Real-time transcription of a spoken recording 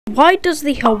Why does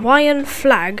the Hawaiian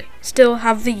flag still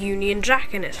have the Union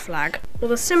Jack in its flag? Well,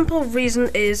 the simple reason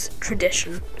is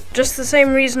tradition. Just the same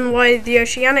reason why the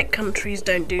oceanic countries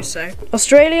don't do so.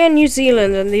 Australia, New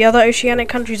Zealand and the other oceanic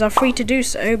countries are free to do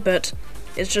so, but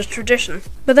it's just tradition.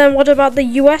 But then what about the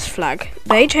US flag?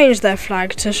 They changed their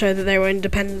flag to show that they were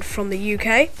independent from the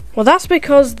UK. Well, that's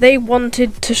because they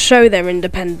wanted to show their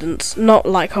independence, not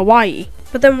like Hawaii.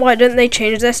 But then why don't they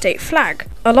change their state flag?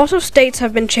 A lot of states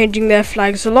have been changing their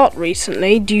flags a lot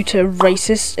recently due to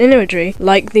racist imagery,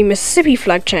 like the Mississippi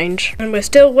flag change. And we're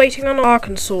still waiting on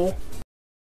Arkansas.